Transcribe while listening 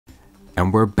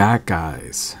And we're back,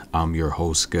 guys. I'm your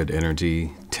host, Good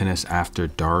Energy. Tennis After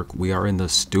Dark. We are in the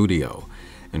studio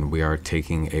and we are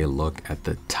taking a look at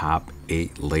the top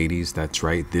 8 ladies. That's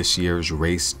right, this year's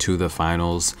race to the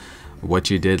finals. What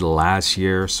you did last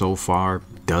year so far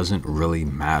doesn't really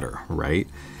matter, right?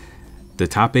 The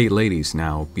top 8 ladies.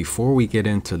 Now, before we get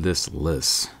into this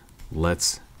list,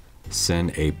 let's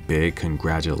send a big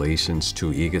congratulations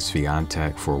to Iga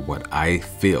Swiatek for what I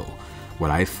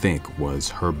think was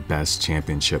her best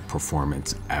championship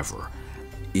performance ever.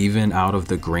 Even out of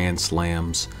the Grand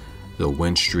Slams, the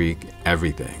win streak,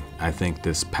 everything. I think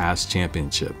this past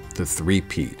championship, the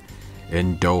three-peat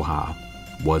in Doha,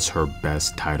 was her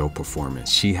best title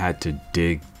performance. She had to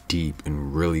dig deep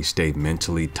and really stay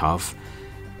mentally tough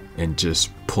and just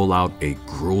pull out a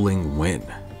grueling win.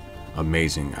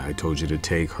 Amazing. I told you to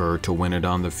take her to win it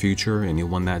on the future.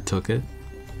 Anyone that took it,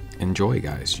 enjoy,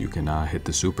 guys. You can hit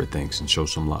the super thanks and show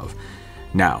some love.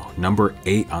 Now, number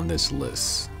 8 on this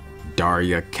list,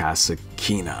 Daria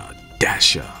Kasatkina,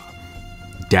 Dasha.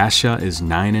 Dasha is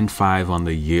 9-5 on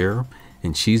the year,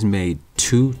 and she's made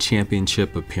 2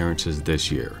 championship appearances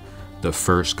this year. The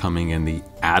first coming in the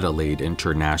Adelaide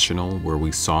International, where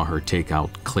we saw her take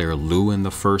out Claire Liu in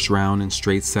the first round in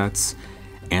straight sets,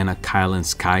 Anna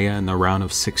Kailinskaya in the round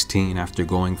of 16 after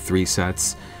going 3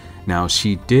 sets. Now,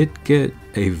 she did get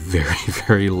a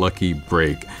very lucky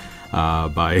break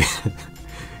by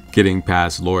getting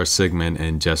past Laura Sigmund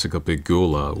and Jessica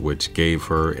Pegula, which gave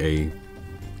her a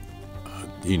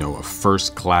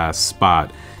first-class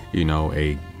spot,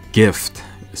 a gift,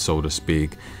 so to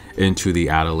speak, into the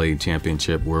Adelaide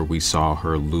Championship, where we saw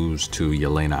her lose to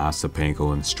Yelena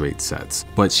Ostapenko in straight sets.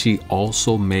 But she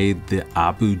also made the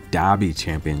Abu Dhabi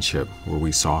Championship, where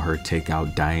we saw her take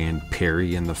out Diane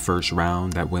Perry in the first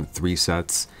round that went 3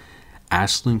 sets.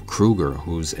 Ashlyn Kruger,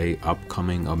 who's a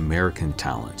upcoming American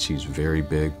talent. She's very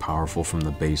big, powerful from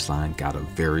the baseline, got a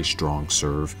very strong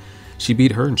serve. She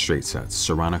beat her in straight sets.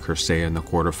 Sorana Cirstea in the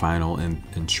quarterfinal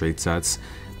in straight sets.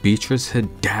 Beatrice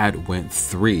Haddad went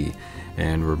 3.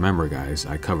 And remember, guys,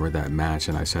 I covered that match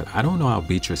and I said, I don't know how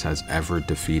Beatrice has ever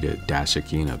defeated Dasha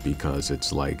Kina, because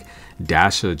it's like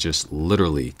Dasha just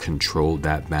literally controlled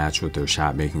that match with her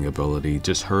shot making ability,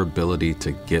 just her ability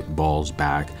to get balls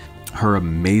back, her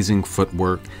amazing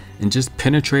footwork, and just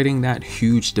penetrating that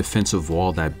huge defensive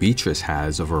wall that Beatrice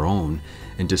has of her own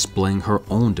and displaying her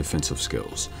own defensive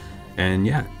skills. And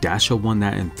yeah, Dasha won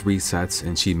that in 3 sets,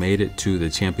 and she made it to the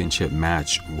championship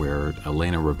match where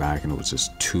Elena Rybakina was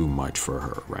just too much for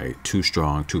her, right? Too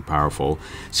strong, too powerful.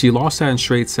 She lost that in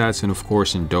straight sets, and of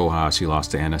course in Doha, she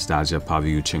lost to Anastasia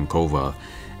Pavlyuchenkova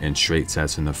in straight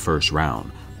sets in the first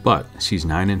round. But she's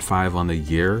 9-5 on the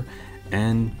year,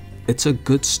 and it's a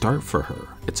good start for her.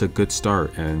 It's a good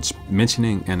start. And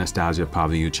mentioning Anastasia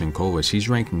Pavlyuchenkova, she's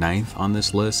ranked 9th on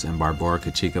this list, and Barbora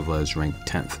Krejcikova is ranked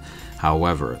 10th.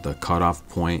 However, the cutoff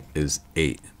point is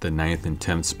 8. The 9th and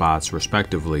 10th spots,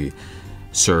 respectively,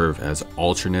 serve as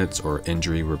alternates or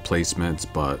injury replacements.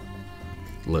 But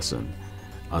listen,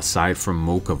 aside from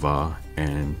Mukova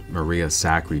and Maria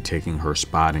Sakkari taking her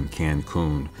spot in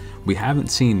Cancun, we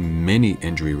haven't seen many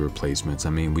injury replacements.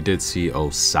 I mean, we did see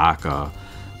Osaka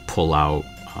pull out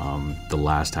the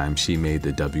last time she made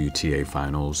the WTA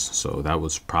finals, so that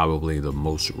was probably the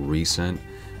most recent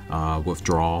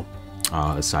withdrawal.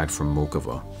 Aside from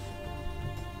Mukova.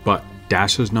 But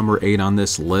Dasha's number 8 on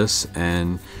this list,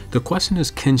 and the question is,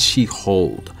 can she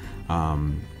hold?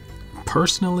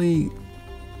 Personally,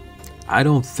 I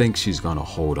don't think she's gonna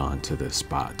hold on to this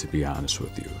spot, to be honest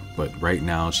with you. But right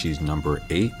now she's number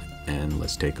 8, and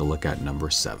let's take a look at number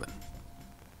 7.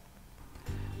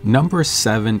 Number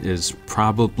 7 is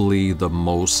probably the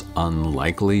most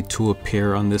unlikely to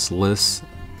appear on this list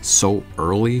so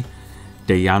early.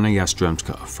 Diana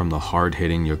Yastremska from the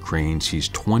hard-hitting Ukraine. She's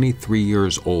 23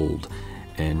 years old,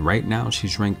 and right now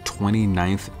she's ranked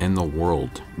 29th in the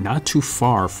world. Not too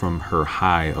far from her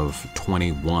high of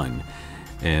 21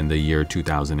 in the year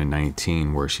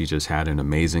 2019, where she just had an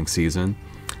amazing season.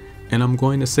 And I'm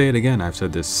going to say it again, I've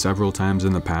said this several times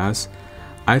in the past,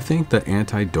 I think the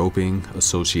Anti-Doping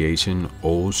Association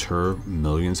owes her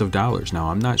millions of dollars. Now,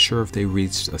 I'm not sure if they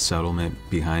reached a settlement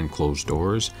behind closed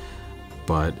doors,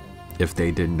 but if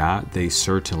they did not, they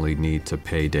certainly need to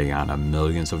pay Diana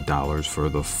millions of dollars for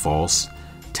the false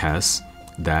tests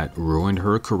that ruined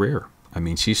her career. I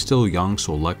mean, she's still young,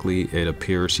 so luckily it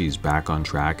appears she's back on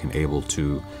track and able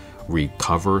to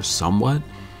recover somewhat.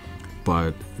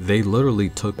 But they literally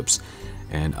took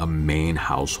and a main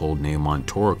household name on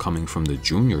tour coming from the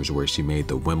juniors, where she made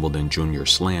the Wimbledon Junior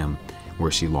Slam, where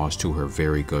she lost to her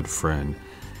very good friend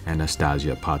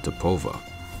Anastasia Potapova.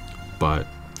 But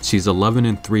She's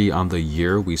 11-3 on the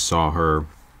year. We saw her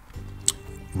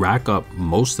rack up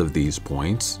most of these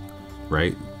points,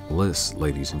 right? List,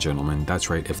 ladies and gentlemen. That's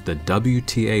right. If the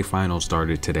WTA final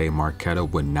started today, Marketa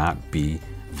would not be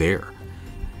there.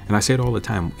 And I say it all the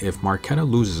time, if Marketa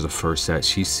loses the first set,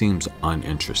 she seems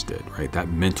uninterested, right? That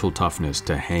mental toughness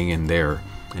to hang in there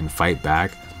and fight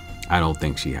back, I don't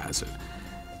think she has it.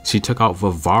 She took out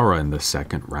Varvara in the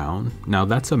second round. Now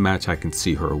that's a match I can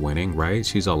see her winning, right?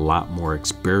 She's a lot more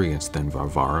experienced than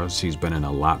Varvara. She's been in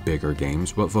a lot bigger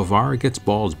games, but Varvara gets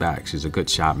balls back. She's a good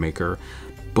shot maker.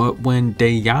 But when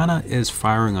Diana is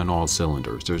firing on all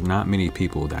cylinders, there's not many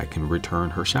people that can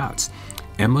return her shots.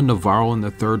 Emma Navarro in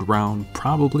the third round,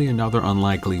 probably another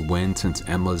unlikely win since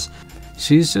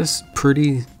she's just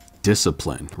pretty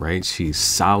disciplined, right? She's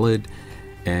solid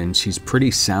and she's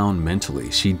pretty sound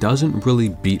mentally. She doesn't really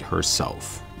beat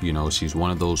herself. You know, she's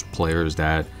one of those players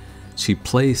that she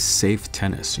plays safe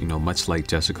tennis, you know, much like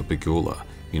Jessica Pegula.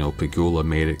 You know, Pegula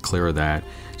made it clear that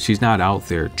she's not out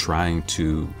there trying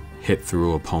to hit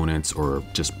through opponents or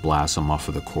just blast them off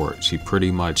of the court. She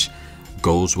pretty much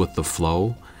goes with the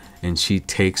flow and she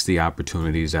takes the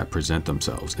opportunities that present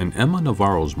themselves. And Emma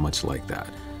Navarro's much like that.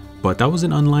 But that was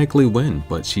an unlikely win,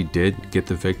 but she did get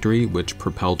the victory, which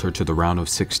propelled her to the round of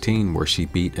 16, where she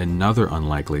beat another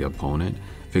unlikely opponent,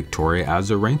 Victoria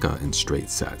Azarenka, in straight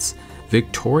sets.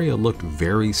 Victoria looked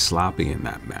very sloppy in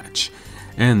that match,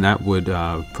 and that would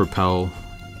propel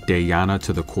Diana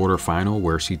to the quarterfinal,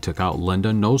 where she took out Linda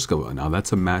Noskova. Now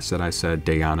that's a match that I said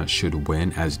Diana should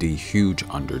win as the huge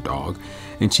underdog,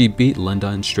 and she beat Linda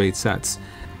in straight sets.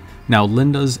 Now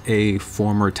Linda's a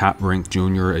former top-ranked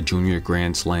junior, a junior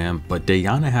Grand Slam, but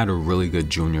Diana had a really good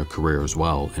junior career as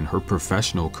well, and her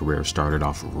professional career started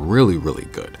off really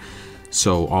good.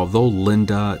 So although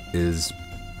Linda is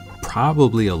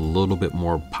probably a little bit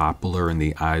more popular in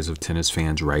the eyes of tennis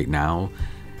fans right now,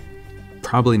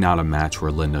 probably not a match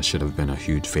where Linda should have been a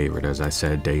huge favorite. As I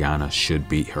said, Diana should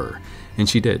beat her, and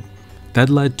she did. That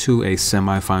led to a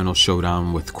semifinal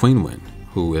showdown with Qinwen,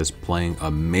 who is playing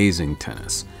amazing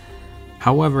tennis.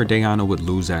 However, Diana would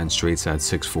lose that in straight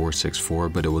sets 6-4,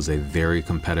 6-4, but it was a very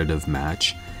competitive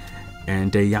match.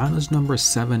 And Diana's number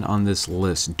 7 on this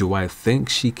list. Do I think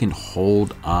she can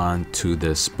hold on to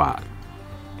this spot?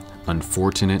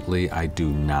 Unfortunately, I do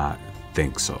not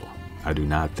think so. I do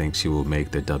not think she will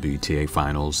make the WTA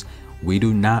finals. We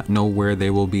do not know where they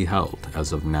will be held.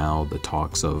 As of now, the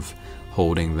talks of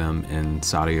holding them in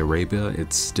Saudi Arabia,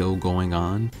 it's still going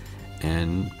on.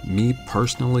 And me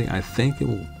personally, I think it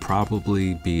will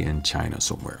probably be in China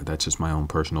somewhere. That's just my own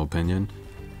personal opinion.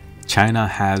 China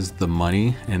has the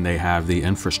money and they have the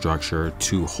infrastructure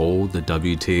to hold the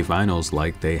WTA finals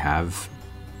like they have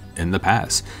in the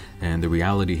past. And the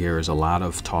reality here is a lot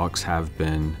of talks have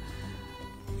been,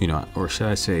 you know, or should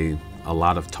I say, a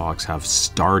lot of talks have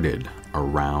started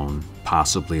around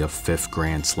possibly a 5th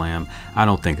Grand Slam. I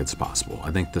don't think it's possible.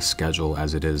 I think the schedule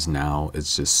as it is now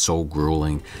is just so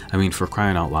grueling. I mean, for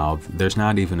crying out loud, there's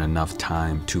not even enough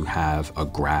time to have a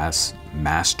grass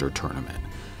master tournament.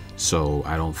 So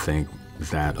I don't think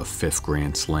that a 5th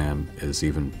Grand Slam is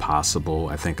even possible.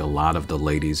 I think a lot of the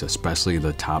ladies, especially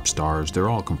the top stars, they're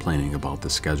all complaining about the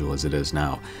schedule as it is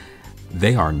now.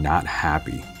 They are not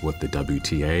happy with the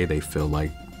WTA. They feel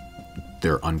like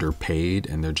they're underpaid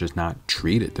and they're just not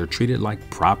treated. They're treated like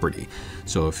property.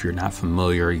 So if you're not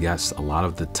familiar, yes, a lot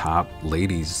of the top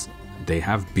ladies, they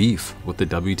have beef with the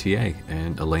WTA,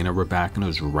 and Elena Rybakina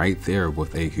is right there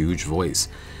with a huge voice.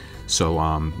 So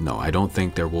no, I don't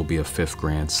think there will be a 5th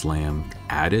Grand Slam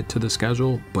added to the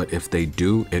schedule, but if they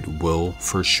do, it will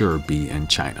for sure be in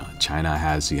China. China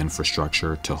has the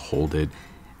infrastructure to hold it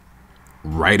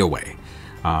right away.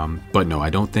 But no, I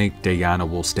don't think Diana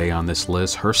will stay on this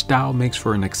list. Her style makes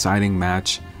for an exciting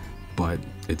match, but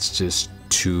it's just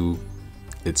too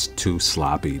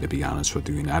sloppy, to be honest with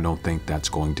you. And I don't think that's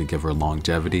going to give her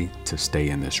longevity to stay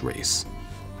in this race.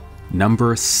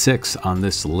 Number 6 on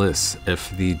this list, if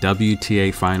the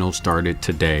WTA finals started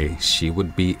today, she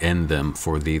would be in them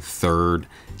for the 3rd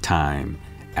time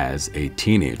as a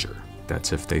teenager.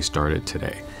 That's if they started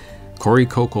today. Cory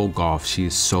Coco Gauff,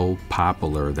 she's so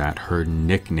popular that her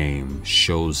nickname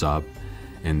shows up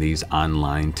in these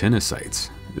online tennis sites.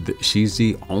 She's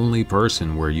the only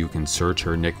person where you can search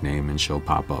her nickname and she'll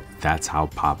pop up. That's how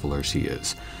popular she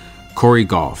is. Cory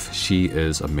Gauff, she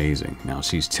is amazing. Now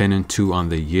she's 10-2 on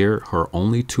the year. Her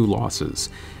only 2 losses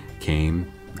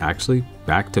came actually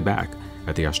back-to-back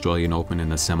at the Australian Open in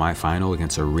the semifinal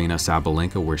against Aryna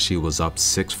Sabalenka, where she was up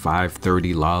 6-5,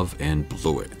 30 love and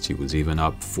blew it. She was even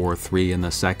up 4-3 in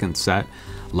the second set,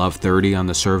 love 30 on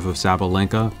the serve of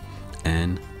Sabalenka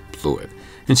and blew it.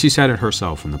 And she said it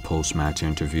herself in the post-match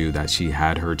interview that she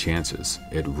had her chances.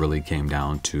 It really came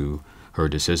down to her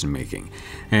decision making.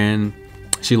 And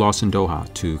she lost in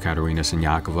Doha to Katerina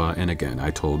Siniakova. And again,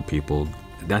 I told people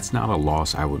that's not a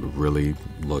loss I would really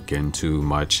look into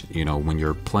much. You know, when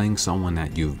you're playing someone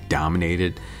that you've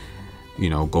dominated, you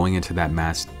know, going into that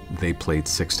match, they played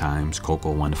 6 times.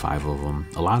 Coco won 5 of them.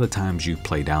 A lot of times you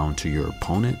play down to your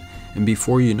opponent, and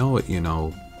before you know it, you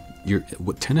know,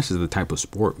 tennis is the type of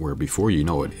sport where before you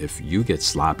know it, if you get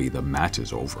sloppy, the match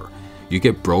is over. You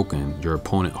get broken, your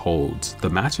opponent holds, the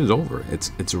match is over.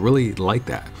 It's really like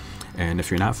that. And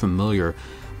if you're not familiar,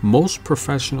 most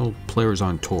professional players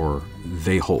on tour,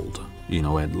 they hold, you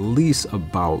know, at least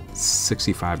about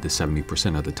 65 to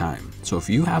 70% of the time. So if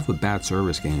you have a bad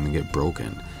service game and get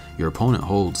broken, your opponent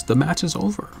holds, the match is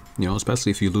over. You know,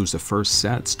 especially if you lose the first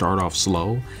set, start off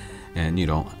slow, and you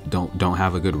don't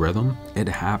have a good rhythm, it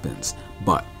happens.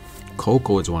 But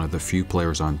Coco is one of the few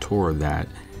players on tour that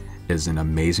is an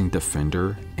amazing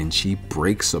defender, and she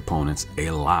breaks opponents a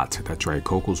lot. That's right,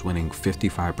 Coco's winning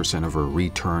 55% of her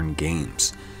return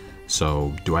games.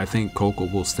 So do I think Coco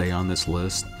will stay on this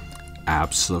list?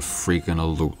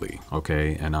 Abso-freaking-alutely,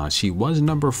 okay? And she was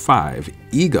number 5.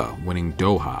 Iga, winning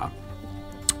Doha,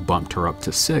 bumped her up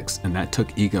to 6, and that took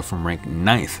Iga from rank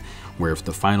 9th, where if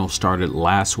the final started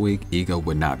last week, Iga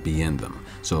would not be in them.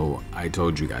 So I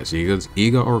told you guys,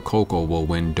 Iga or Coco will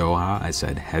win Doha. I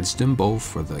said heads them both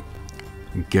for the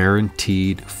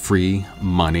guaranteed free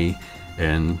money.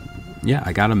 And yeah,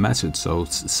 I got a message, so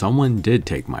someone did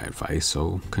take my advice,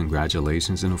 so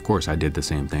congratulations. And of course I did the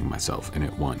same thing myself, and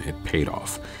it won. It paid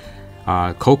off.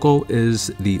 Coco is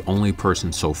the only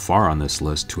person so far on this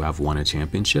list to have won a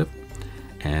championship,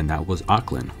 and that was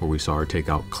Auckland, where we saw her take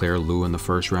out Claire Liu in the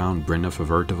first round, Brenda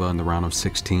Favortova in the round of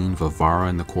 16, Vavara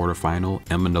in the quarterfinal,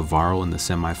 Emma Navarro in the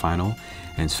semifinal,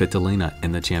 and Svitolina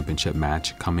in the championship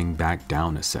match, coming back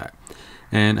down a set.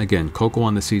 And again, Coco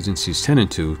on the season, she's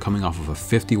 10-2, coming off of a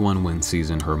 51-win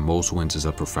season, her most wins as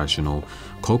a professional.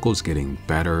 Coco's getting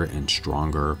better and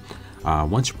stronger.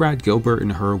 Once Brad Gilbert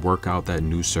and her work out that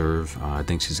new serve, I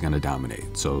think she's going to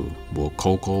dominate. So will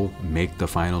Coco make the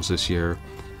finals this year?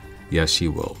 Yes, she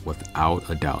will, without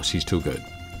a doubt. She's too good.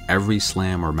 Every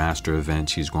slam or master event,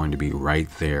 she's going to be right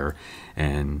there.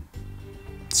 And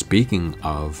speaking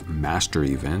of master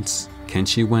events, can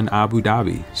she win Abu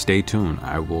Dhabi? Stay tuned.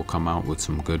 I will come out with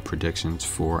some good predictions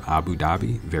for Abu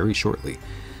Dhabi very shortly.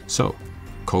 So,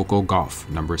 Coco Gauff,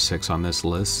 number 6 on this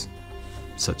list.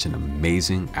 Such an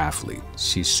amazing athlete.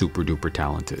 She's super duper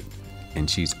talented. And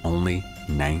she's only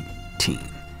 19.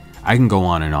 I can go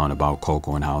on and on about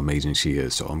Coco and how amazing she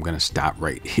is, so I'm going to stop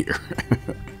right here.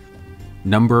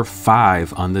 Number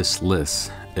 5 on this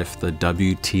list, if the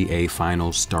WTA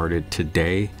finals started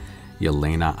today,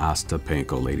 Jelena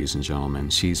Ostapenko, ladies and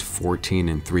gentlemen. She's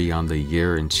 14-3 on the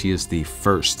year, and she is the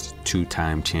first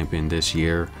 2-time champion this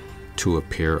year to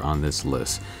appear on this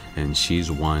list. And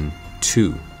she's won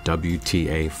 2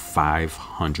 WTA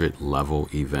 500 level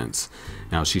events.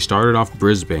 Now, she started off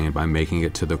Brisbane by making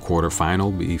it to the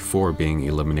quarterfinal before being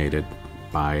eliminated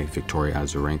by Victoria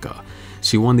Azarenka.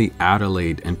 She won the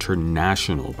Adelaide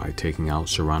International by taking out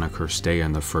Sorana Cirstea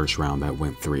in the first round, that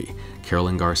went 3.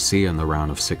 Caroline Garcia in the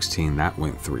round of 16, that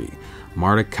went 3.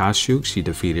 Marta Kashuk, she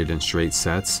defeated in straight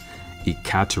sets.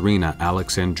 Ekaterina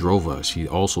Alexandrova, she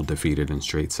also defeated in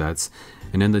straight sets.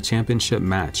 And in the championship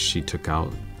match, she took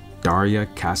out Daria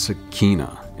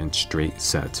Kasatkina in straight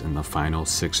sets in the final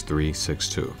 6-3,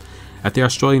 6-2. At the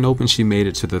Australian Open, she made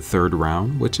it to the 3rd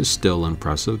round, which is still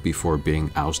impressive, before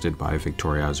being ousted by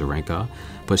Victoria Azarenka.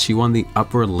 But she won the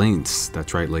upper lengths,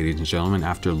 that's right, ladies and gentlemen,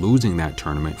 after losing that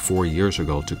tournament 4 years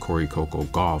ago to Cory Coco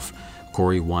Gauff.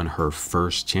 Cory won her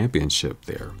first championship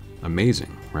there.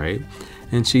 Amazing, right?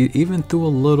 And she even threw a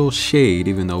little shade,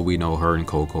 even though we know her and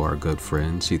Coco are good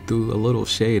friends. She threw a little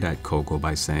shade at Coco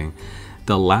by saying,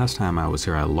 the last time I was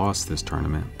here, I lost this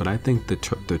tournament, but I think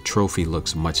the trophy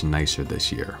looks much nicer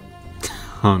this year.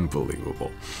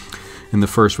 Unbelievable. In the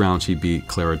first round, she beat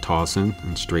Clara Towson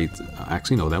in straight.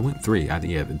 Actually, no, that went 3.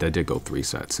 Yeah, that did go 3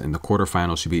 sets. In the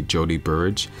quarterfinals, she beat Jody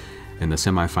Burrage. In the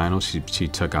semifinals, she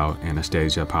took out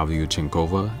Anastasia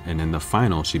Pavlyuchenkova. And in the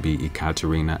final, she beat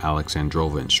Ekaterina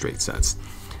Alexandrova in straight sets.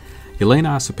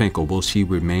 Jelena Ostapenko, will she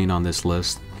remain on this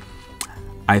list?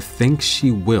 I think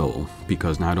she will,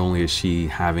 because not only is she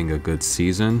having a good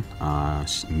season,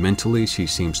 mentally she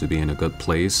seems to be in a good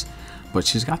place, but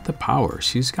she's got the power.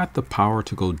 She's got the power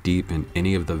to go deep in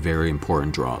any of the very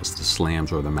important draws, the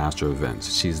slams or the master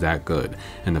events. She's that good.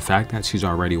 And the fact that she's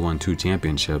already won 2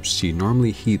 championships, she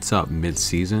normally heats up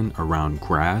mid-season around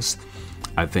grass.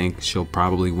 I think she'll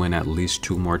probably win at least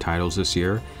 2 more titles this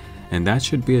year. and that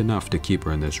should be enough to keep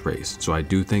her in this race. So I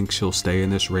do think she'll stay in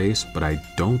this race, but I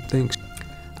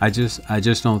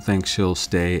just don't think she'll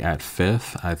stay at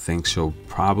 5th. I think she'll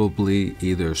probably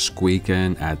either squeak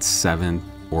in at 7th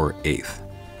or 8th.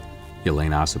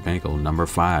 Jelena Ostapenko, number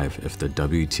 5, if the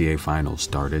WTA finals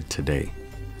started today.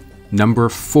 Number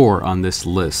 4 on this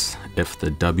list, if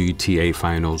the WTA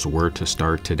finals were to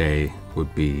start today,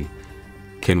 would be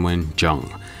Qinwen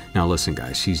Zheng. Now listen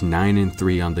guys, she's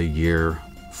 9-3 on the year,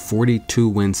 42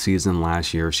 win season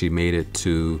last year. She made it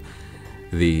to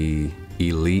the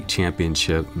Elite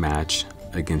Championship match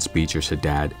against Beecher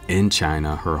Haddad in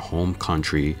China, her home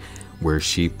country, where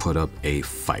she put up a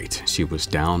fight. She was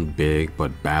down big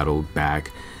but battled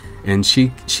back, and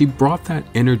she brought that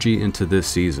energy into this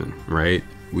season, right?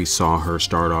 We saw her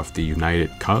start off the United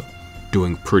Cup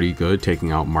doing pretty good,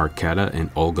 taking out Marketa and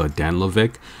Olga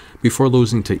Danlovic before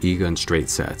losing to Iga in straight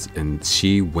sets, and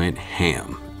she went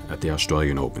ham at the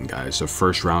Australian Open, guys. The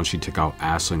first round she took out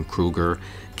Ashlyn Kruger,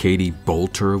 Katie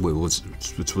Boulter,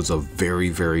 which was a very,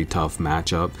 very tough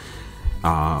matchup.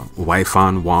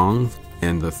 Weifan Wang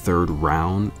in the 3rd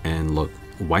round, and look,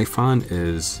 Weifan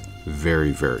is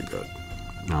very, very good.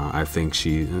 I think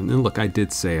and look, I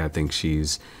did say I think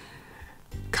she's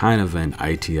kind of an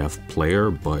ITF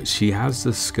player, but she has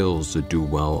the skills to do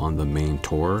well on the main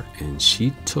tour, and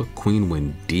she took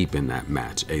Qinwen deep in that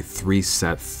match, a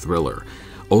 3-set thriller.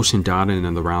 Ocean Dodden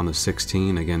in the round of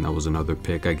 16, again, that was another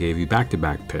pick I gave you,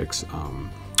 back-to-back picks. Well,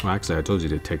 actually, I told you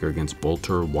to take her against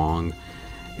Boulter, Wang,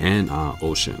 and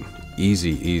Ocean.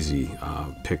 Easy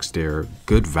picks there,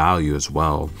 good value as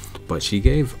well. But she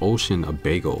gave Ocean a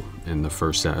bagel in the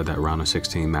first set of that round of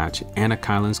 16 match. Anna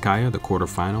Kalinskaya, the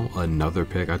quarterfinal, another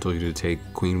pick. I told you to take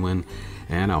Qinwen,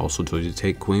 and I also told you to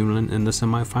take Qinwen in the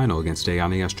semifinal against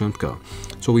Diana Yastremska.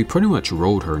 So we pretty much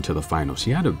rode her into the final.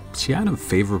 She had a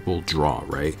favorable draw,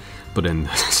 right? But in the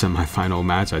semifinal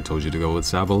match, I told you to go with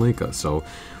Sabalenka. So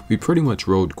we pretty much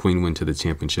rode Qinwen to the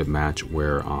championship match,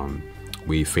 where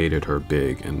we faded her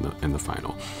big in the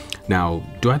final. Now,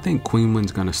 do I think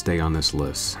Qinwen's gonna stay on this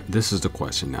list? This is the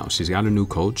question now. She's got a new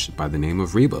coach by the name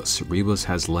of Rebus. Rebus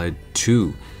has led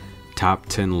 2 top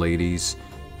 10 ladies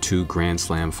to Grand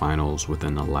Slam finals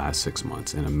within the last 6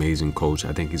 months. An amazing coach.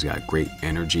 I think he's got great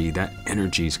energy. That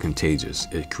energy is contagious.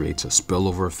 It creates a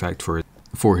spillover effect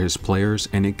for his players,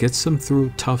 and it gets them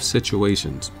through tough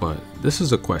situations. But this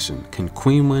is a question. Can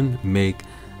Qinwen make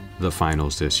the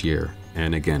finals this year?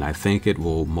 And again, I think it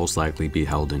will most likely be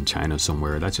held in China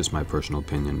somewhere. That's just my personal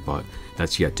opinion, but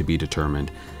that's yet to be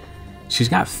determined. She's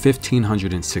got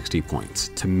 1,560 points.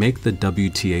 To make the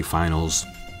WTA finals,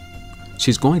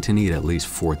 she's going to need at least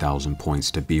 4,000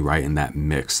 points to be right in that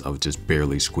mix of just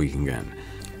barely squeaking in.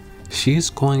 She's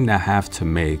going to have to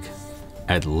make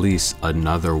at least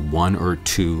another 1 or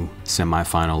 2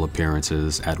 semifinal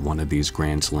appearances at one of these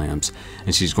Grand Slams,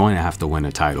 and she's going to have to win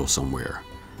a title somewhere.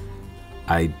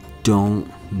 I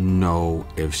don't know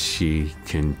if she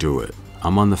can do it.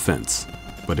 I'm on the fence,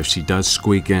 but if she does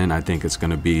squeak in, I think it's going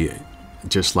to be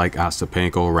just like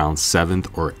Ostapenko, around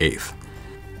 7th or 8th.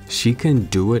 She can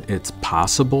do it, it's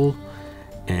possible,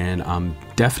 and I'm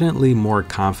definitely more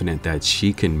confident that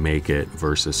she can make it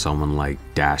versus someone like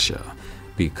Dasha,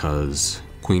 because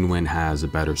Qinwen has a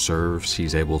better serve.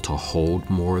 She's able to hold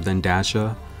more than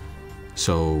Dasha.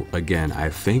 So again, I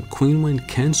think Qinwen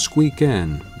can squeak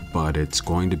in, but it's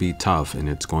going to be tough, and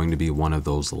it's going to be one of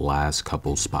those last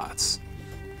couple spots.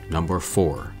 Number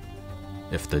 4,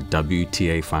 if the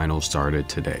WTA finals started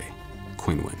today,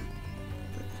 Qinwen.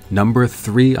 Number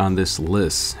 3 on this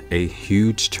list, a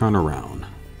huge turnaround,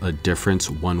 a difference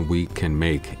 1 week can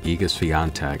make. Iga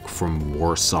Swiatek from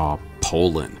Warsaw,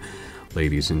 Poland.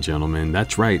 Ladies and gentlemen,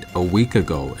 that's right, a week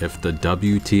ago, if the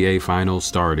WTA finals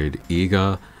started,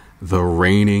 Iga, the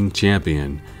reigning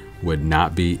champion, would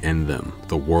not be in them.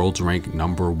 The world's ranked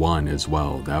number 1 as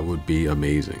well. That would be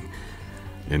amazing,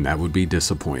 and that would be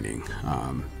disappointing.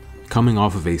 Coming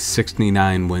off of a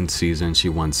 69 win season, she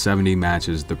won 70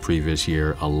 matches the previous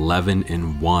year,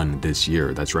 11-1 this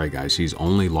year. That's right, guys, she's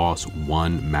only lost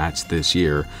 1 match this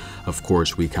year. Of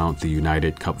course, we count the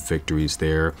United Cup victories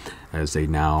there, as they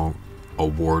now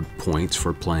award points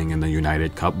for playing in the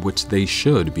United Cup, which they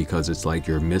should, because it's like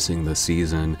you're missing the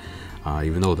season,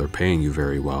 even though they're paying you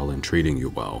very well and treating you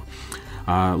well.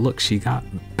 Look, she got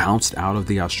bounced out of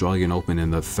the Australian Open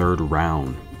in the 3rd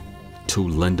round to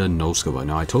Linda Noskova.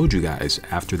 Now, I told you guys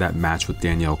after that match with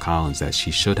Danielle Collins that she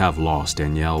should have lost.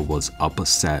 Danielle was up a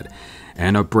set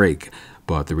and a break,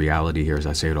 but the reality here is,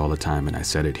 I say it all the time, and I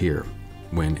said it here,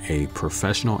 when a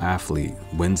professional athlete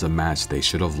wins a match they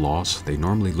should have lost, they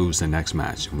normally lose the next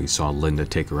match. And we saw Linda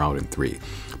take her out in 3.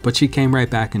 But she came right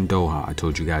back in Doha. I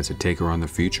told you guys to take her on the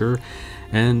future.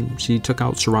 And she took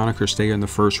out Sorana Cirstea in the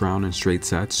first round in straight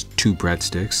sets, 2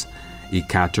 breadsticks.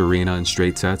 Ekaterina in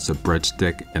straight sets, a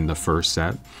breadstick in the first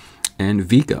set. And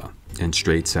Vika in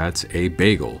straight sets, a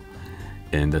bagel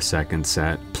in the second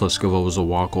set. Pliskova was a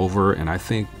walkover, and I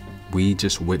think we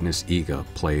just witnessed Iga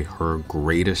play her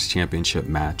greatest championship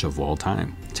match of all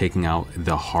time, taking out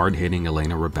the hard-hitting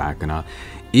Elena Rybakina.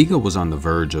 Iga was on the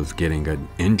verge of getting an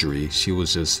injury. She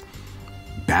was just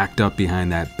backed up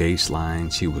behind that baseline.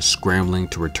 She was scrambling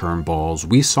to return balls.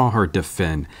 We saw her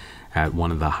defend at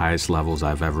one of the highest levels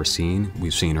I've ever seen.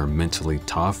 We've seen her mentally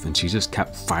tough, and she just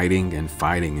kept fighting and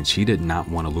fighting, and she did not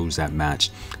want to lose that match.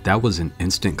 That was an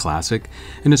instant classic,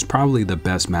 and it's probably the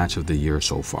best match of the year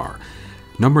so far.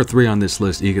 Number 3 on this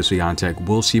list, Iga Swiatek.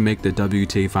 Will she make the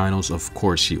WTA finals? Of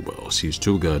course she will. She's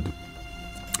too good.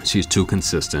 She's too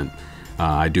consistent.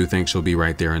 I do think she'll be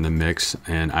right there in the mix,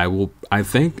 and I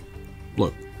think,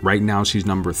 look, right now she's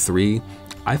number 3.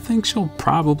 I think she'll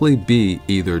probably be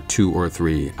either 2 or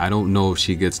 3. I don't know if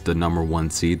she gets the number 1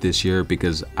 seed this year,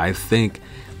 because I think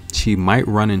she might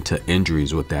run into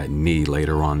injuries with that knee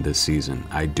later on this season.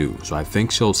 I do. So I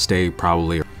think she'll stay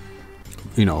probably,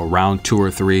 around 2 or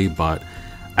 3, but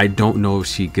I don't know if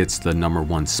she gets the number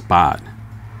 1 spot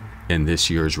in this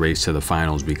year's race to the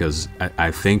finals, because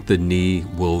I think the knee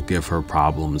will give her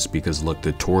problems, because look,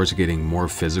 the tour's getting more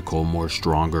physical, more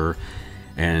stronger,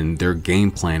 and they're game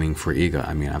planning for Iga.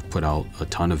 I mean, I've put out a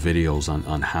ton of videos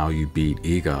on how you beat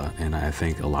Iga, and I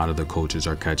think a lot of the coaches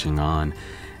are catching on.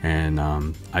 And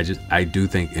I do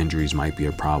think injuries might be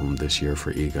a problem this year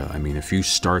for Iga. I mean, if you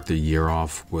start the year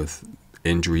off with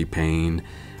injury pain,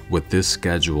 with this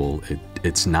schedule,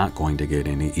 it's not going to get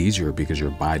any easier, because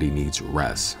your body needs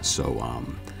rest. So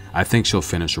I think she'll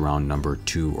finish around number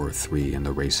 2 or 3 in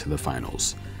the race to the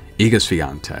finals. Iga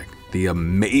Swiatek, the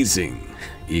amazing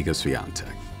Iga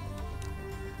Swiatek.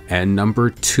 And number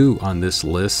 2 on this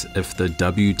list, if the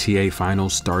WTA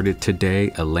finals started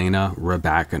today, Elena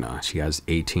Rybakina. She has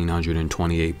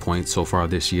 1,828 points so far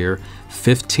this year,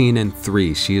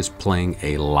 15-3. She is playing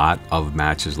a lot of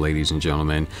matches, ladies and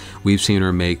gentlemen. We've seen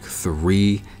her make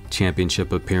 3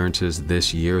 championship appearances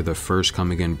this year, the first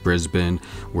coming in Brisbane,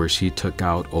 where she took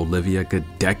out Olivia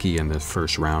Gadecki in the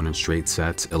first round in straight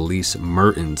sets, Elise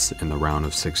Mertens in the round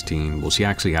of 16. Well, she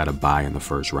actually had a bye in the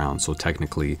first round, so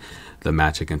technically the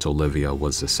match against Olivia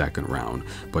was the second round,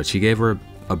 but she gave her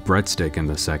a breadstick in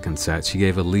the second set. She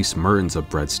gave Elise Mertens a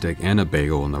breadstick and a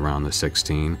bagel in the round of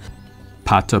 16.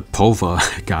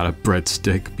 Potapova got a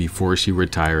breadstick before she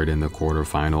retired in the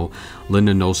quarterfinal.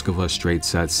 Linda Noskova straight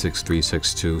set 6-3,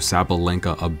 6-2.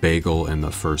 Sabalenka a bagel in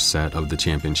the first set of the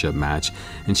championship match,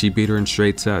 and she beat her in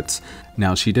straight sets.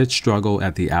 Now, she did struggle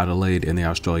at the Adelaide and the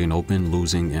Australian Open,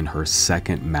 losing in her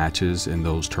second matches in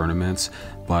those tournaments,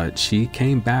 but she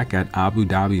came back at Abu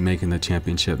Dhabi making the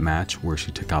championship match, where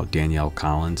she took out Danielle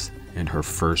Collins in her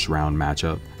first round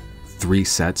matchup. 3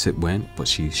 sets it went, but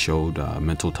she showed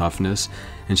mental toughness,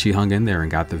 and she hung in there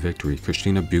and got the victory.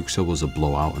 Kristina Buxa was a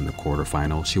blowout in the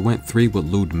quarterfinal. She went 3 with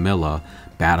Ludmila,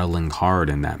 battling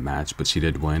hard in that match, but she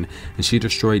did win, and she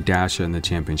destroyed Dasha in the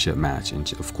championship match.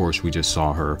 And of course, we just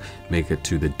saw her make it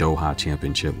to the Doha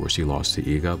championship, where she lost to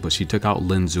Iga, but she took out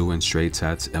Lin Zhu in straight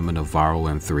sets, Emma Navarro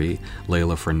in 3,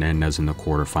 Leylah Fernandez in the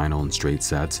quarterfinal in straight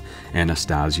sets,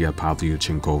 Anastasia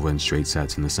Pavlyuchenkova in straight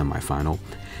sets in the semifinal.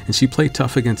 And she played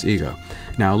tough against Iga.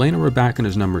 Now, Elena Rybakina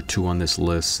is number 2 on this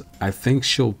list. I think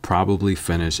she'll probably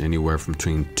finish anywhere from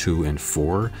between 2 and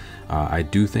 4. I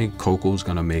do think Coco's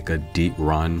going to make a deep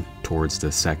run towards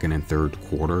the second and third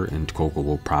quarter, and Coco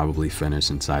will probably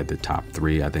finish inside the top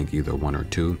 3. I think either 1 or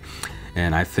 2.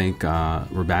 And I think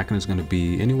Rybakina is going to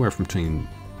be anywhere from between,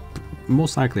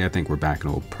 most likely I think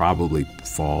Rybakina will probably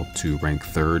fall to rank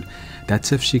 3rd.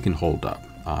 That's if she can hold up.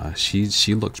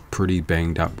 She looks pretty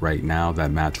banged up right now.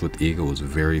 That match with Iga was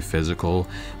very physical.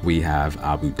 We have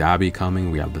Abu Dhabi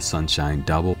coming. We have the Sunshine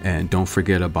Double. And don't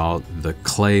forget about the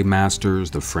Clay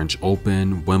Masters, the French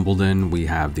Open, Wimbledon. We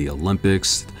have the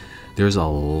Olympics. There's a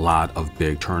lot of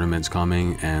big tournaments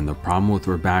coming. And the problem with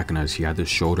Rybakina is she had the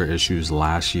shoulder issues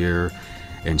last year,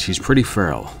 and she's pretty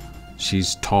frail.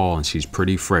 She's tall and she's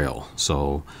pretty frail.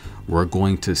 So we're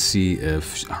going to see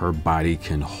if her body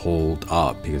can hold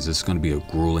up, because it's going to be a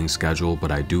grueling schedule.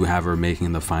 But I do have her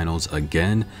making the finals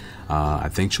again. I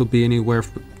think she'll be anywhere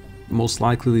most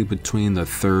likely between the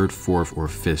 3rd, 4th, or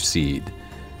 5th seed.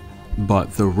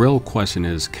 But the real question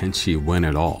is, can she win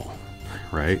it all,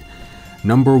 right?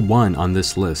 Number 1 on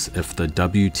this list, if the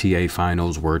WTA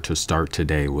finals were to start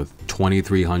today, with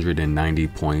 2,390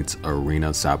 points,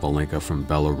 Aryna Sabalenka from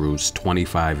Belarus,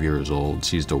 25 years old.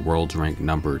 She's the world's ranked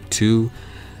number 2,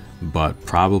 but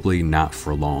probably not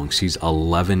for long. She's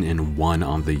 11-1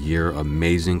 on the year.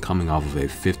 Amazing, coming off of a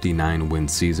 59-win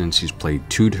season. She's played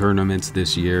 2 tournaments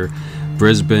this year.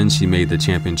 Brisbane, she made the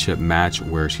championship match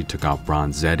where she took out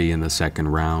Bronzetti in the second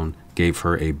round, gave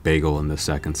her a bagel in the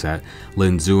second set.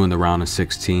 Lin Zhu in the round of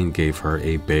 16 gave her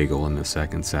a bagel in the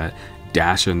second set.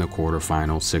 Dasha in the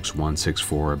quarterfinal, 6-1,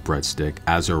 6-4 at Breadstick.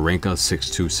 Azarenka,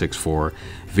 6-2, 6-4.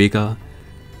 Vika,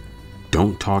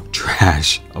 don't talk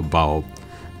trash about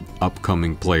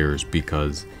upcoming players,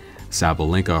 because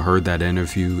Sabalenka heard that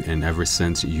interview, and ever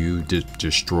since you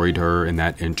destroyed her in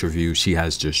that interview, she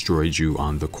has destroyed you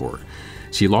on the court.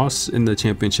 She lost in the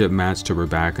championship match to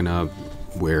Rybakina,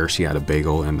 where she had a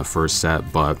bagel in the first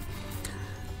set, but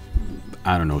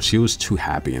I don't know, she was too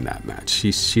happy in that match.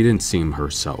 She didn't seem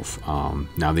herself.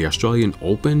 Now the Australian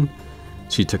Open,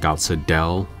 she took out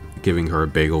Sedell, giving her a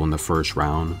bagel in the first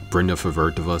round. Brenda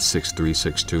Favirtova, 6-3,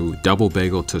 6-2. Double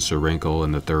bagel to Serenko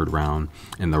in the third round.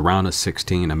 In the round of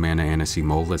 16, Amanda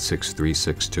Anisimova, 6-3,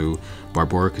 6-2.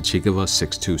 Barbora Krejcikova,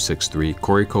 6-2, 6-3.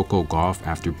 Corey Coco Gauff,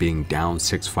 after being down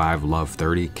 6-5, love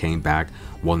 30, came back,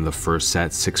 won the first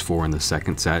set, 6-4 in the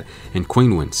second set. And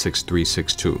Qinwen, 6-3,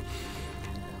 6-2.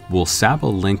 Will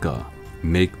Sabalenka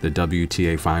make the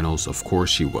WTA finals? Of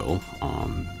course she will.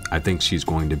 I think she's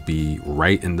going to be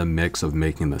right in the mix of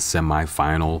making the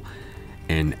semi-final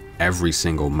in every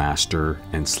single Master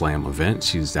and Slam event.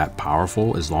 She's that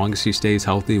powerful as long as she stays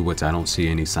healthy, which I don't see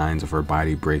any signs of her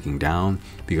body breaking down,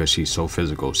 because she's so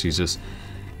physical. She's just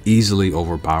easily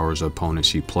overpowers the opponent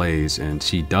she plays, and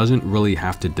she doesn't really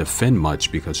have to defend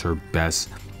much because her best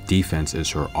defense is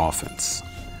her offense.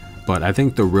 But I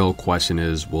think the real question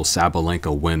is, will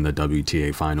Sabalenka win the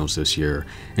WTA finals this year?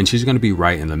 And she's going to be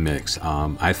right in the mix.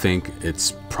 I think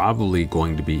it's probably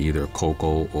going to be either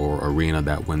Coco or Aryna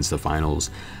that wins the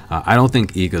finals. I don't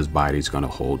think Iga's body is going to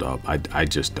hold up. I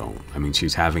just don't. I mean,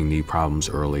 she's having knee problems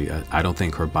early. I don't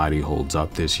think her body holds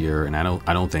up this year, and I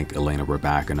don't think Elena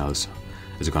Rybakina's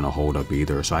is going to hold up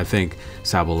either. So I think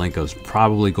Sabalenka is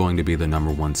probably going to be the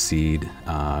 #1 seed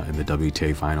in the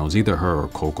WTA finals, either her or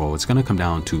Coco. It's going to come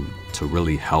down to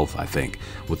really health, I think.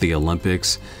 With the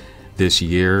Olympics this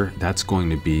year, that's going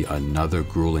to be another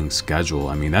grueling schedule.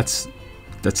 I mean, that's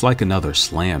like another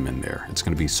slam in there. It's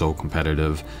going to be so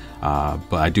competitive.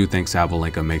 But I do think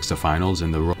Sabalenka makes the finals,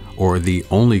 and the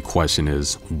only question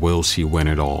is, will she win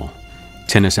it all?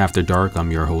 Tennis After Dark, I'm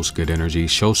your host, Good Energy.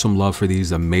 Show some love for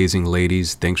these amazing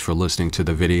ladies. Thanks for listening to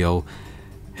the video.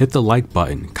 Hit the like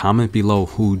button. Comment below,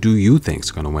 who do you think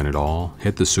is going to win it all?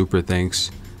 Hit the super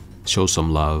thanks. Show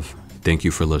some love. Thank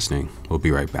you for listening. We'll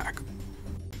be right back.